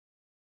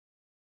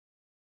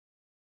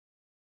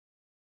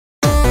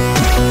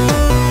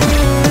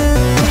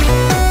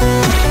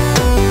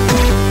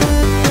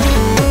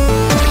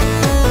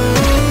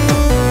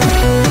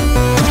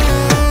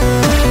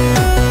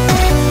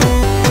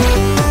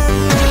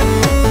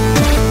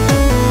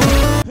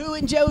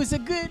us a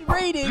good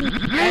rating.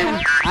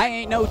 And I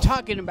ain't no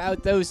talking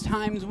about those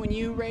times when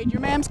you raid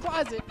your mom's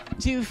closet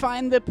to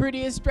find the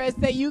prettiest dress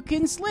that you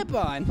can slip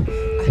on.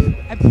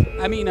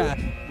 I mean,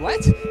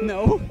 what?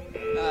 No.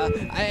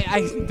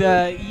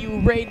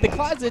 You raid the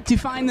closet to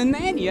find the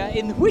Nanya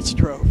in the witch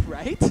trove,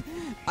 right?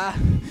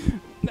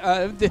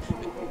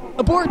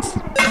 Abort.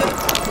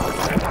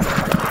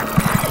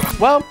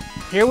 Well,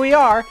 here we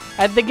are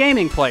at the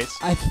gaming place.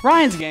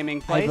 Ryan's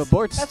gaming place. I've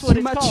aborted That's what too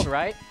it's much. called,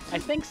 right? I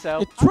think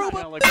so. It's I'm true, not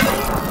gonna look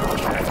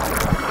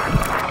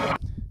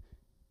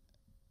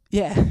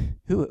Yeah,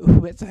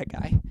 who is that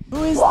guy?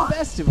 Who is the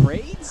best of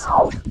raids?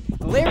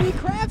 Larry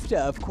Crafta,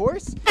 of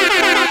course.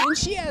 And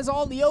she has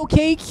all the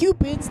OK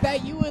Cupids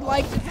that you would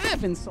like to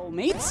have in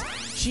Soulmates.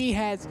 She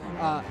has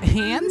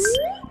hands.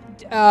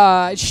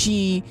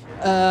 She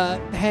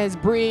has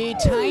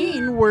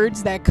Britain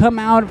words that come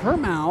out of her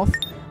mouth.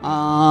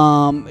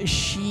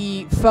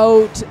 She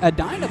fought a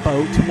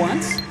Dynaboat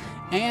once.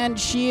 And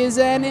she is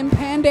an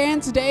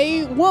Impandance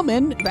Day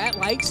woman that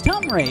likes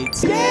tum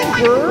raids. Yeah,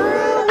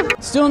 girl!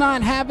 Still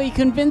not have a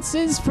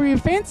convinces for your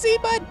fancy,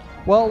 but,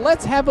 well,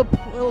 let's have a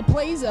little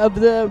plays of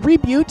the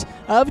reboot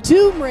of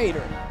Tomb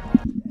Raider.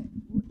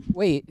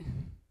 Wait,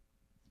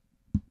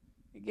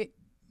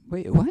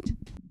 what?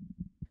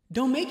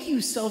 Don't make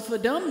yourself a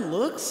dumb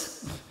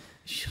looks.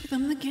 Show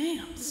them the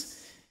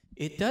gams.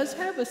 It does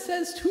have a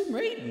says Tomb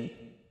Raider.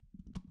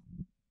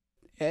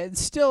 It's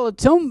still a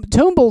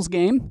Tumbles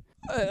game.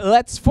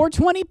 Let's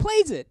 420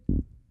 plays it.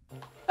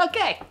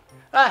 Okay,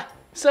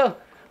 so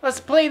let's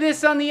play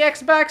this on the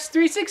Xbox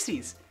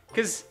 360s,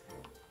 because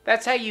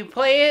that's how you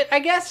play it, I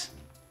guess?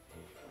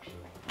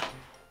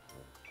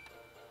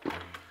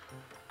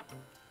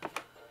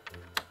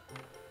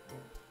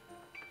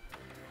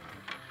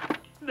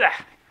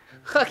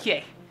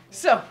 Okay,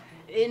 so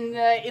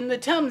in the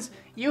Tums,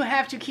 you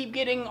have to keep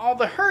getting all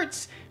the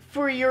hurts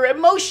for your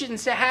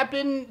emotions to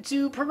happen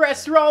to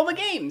progress through all the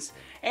games.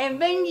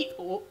 And then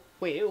you...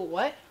 Wait,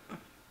 what?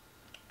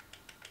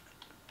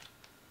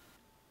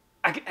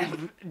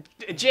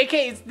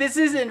 JK, this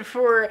isn't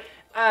for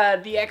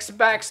the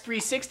Xbox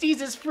 360s,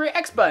 it's for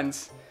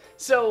X-Buns.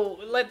 So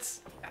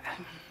let's...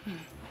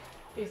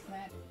 Is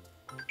that...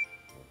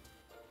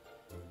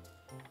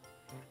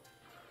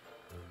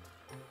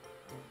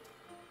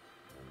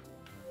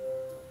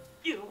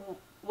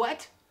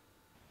 What?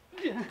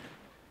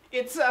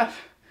 It's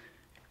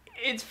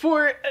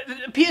for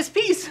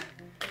PSPs.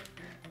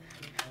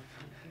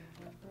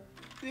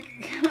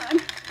 Come on.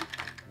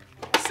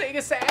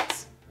 Sega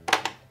Sax.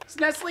 It's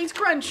Nestle's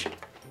Crunch.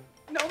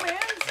 No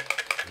man's.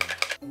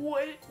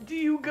 What do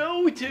you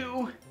go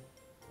to?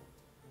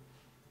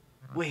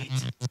 Wait.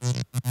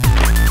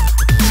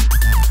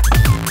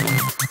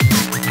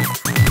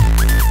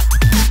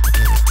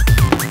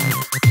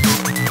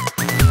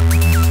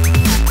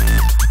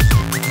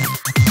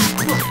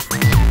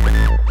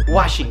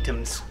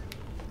 Washington's.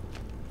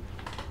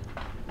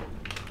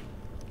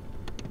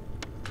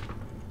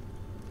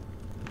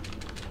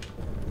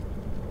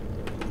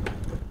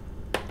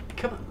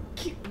 Come on,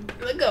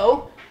 let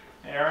go.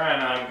 Hey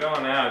Ryan, I'm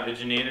going out. Did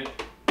you need it?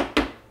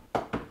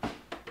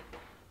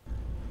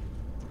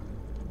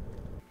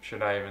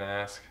 Should I even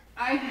ask?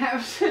 I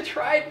have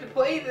tried to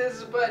play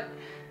this, but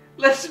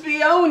let's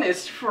be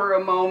honest for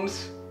a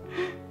moment.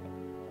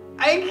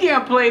 I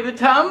can't play the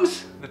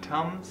Tums. The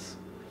Tums?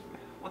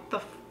 What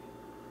the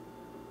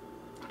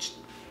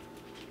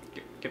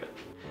Give it.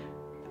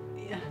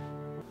 Yeah.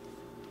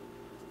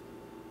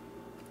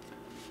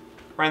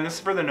 Ryan, this is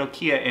for the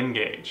Nokia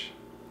n-gage.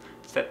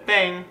 It's that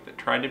thing that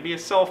tried to be a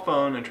cell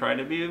phone and tried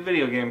to be a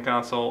video game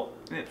console,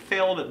 and it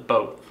failed at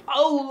both.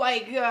 Oh,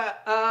 like,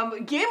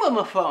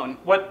 Game-O-Phone.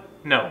 What?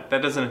 No,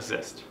 that doesn't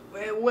exist.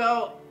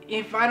 Well,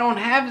 if I don't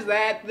have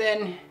that,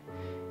 then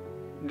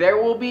there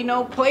will be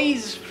no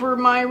plays for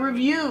my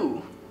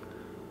review.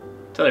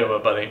 Tell you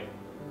what, buddy.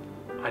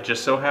 I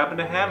just so happen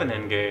to have an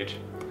n-gage.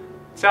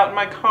 It's out in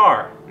my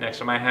car, next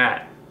to my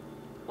hat.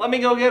 Let me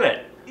go get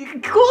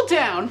it. Cool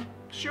down.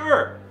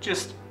 Sure,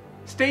 just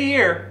stay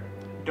here.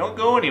 Don't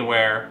go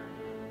anywhere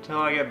until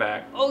I get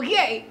back.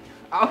 Okay.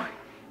 Oh,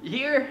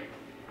 here.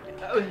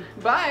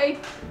 Bye.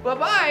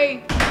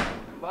 Bye-bye.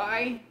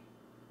 Bye.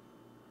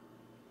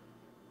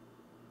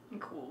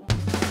 Cool.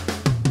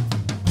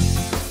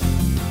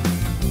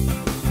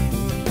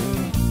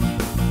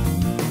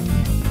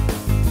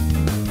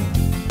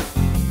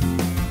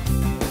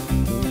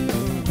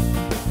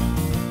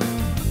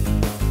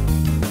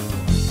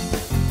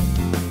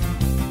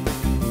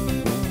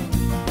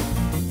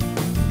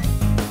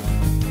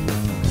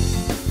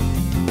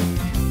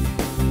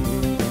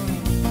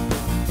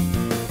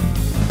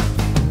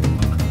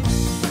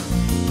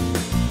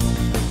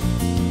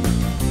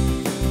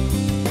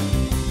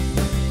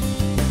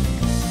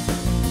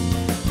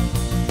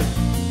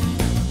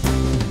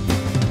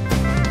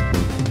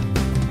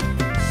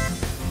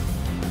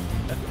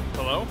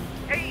 Hello?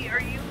 Hey, are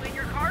you in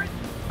your car?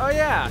 Oh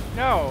yeah,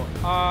 no.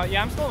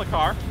 Yeah, I'm still in the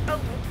car. Oh,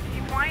 did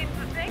you find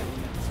the thing?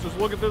 Just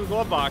looking through the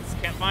glove box.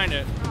 Can't find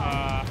it.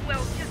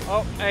 Well, just...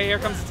 Oh, hey, here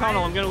comes the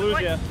tunnel. I'm gonna lose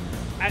you.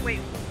 Wait,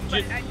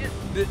 but I just...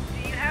 Do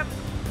you have...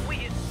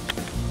 Wait...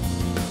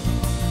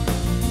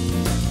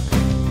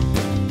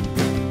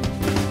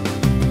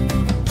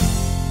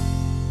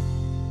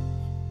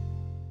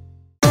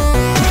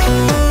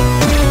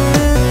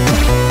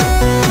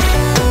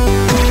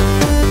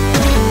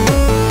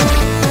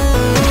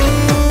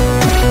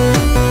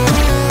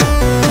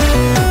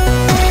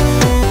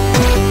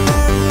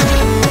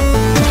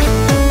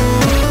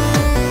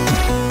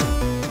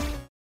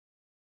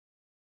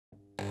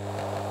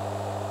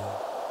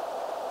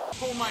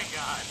 Oh my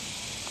god.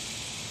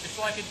 It's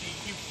like a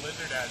DQ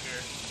blizzard out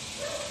here.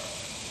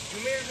 Do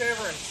me a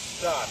favor and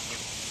stop, you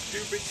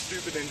stupid,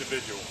 stupid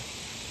individual.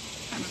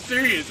 I'm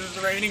serious, it's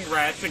raining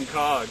rats and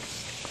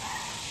cogs.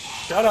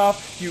 Shut up,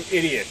 you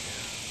idiot.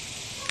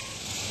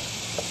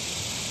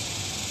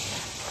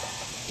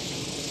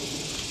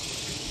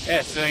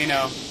 Yeah, so you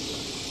know,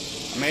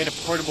 I made a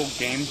portable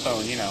game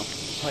phone, you know,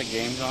 play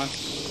games on.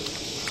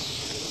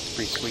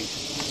 Pretty sweet.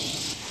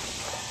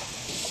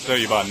 So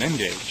you bought an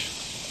n-gage?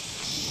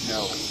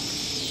 No.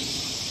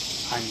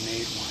 I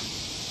made one.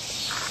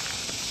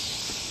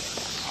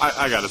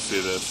 I gotta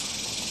see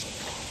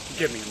this.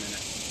 Give me a minute.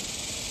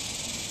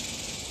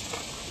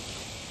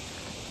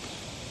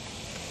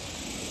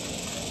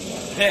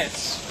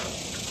 This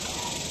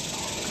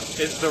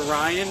is the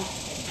Ryan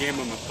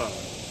Game-O-Phone.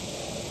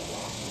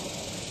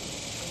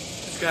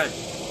 It's got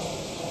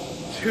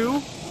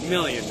 2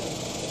 million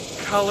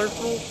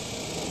colorful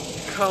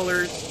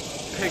colors,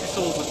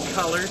 pixels of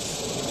colors.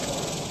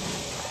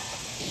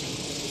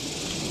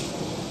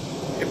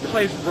 It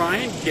plays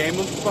Ryan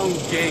Game-O-Phone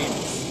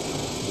games.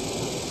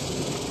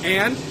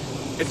 And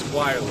it's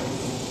wireless.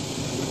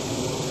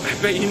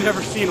 I bet you've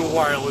never seen a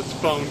wireless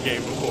phone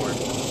game before.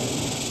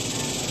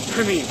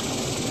 I mean,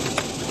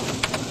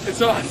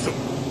 it's awesome.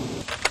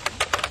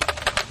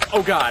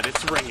 Oh god,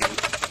 it's ringing.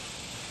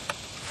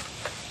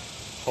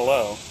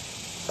 Hello?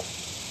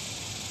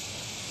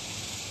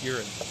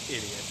 You're an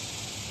idiot.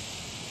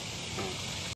 Oh.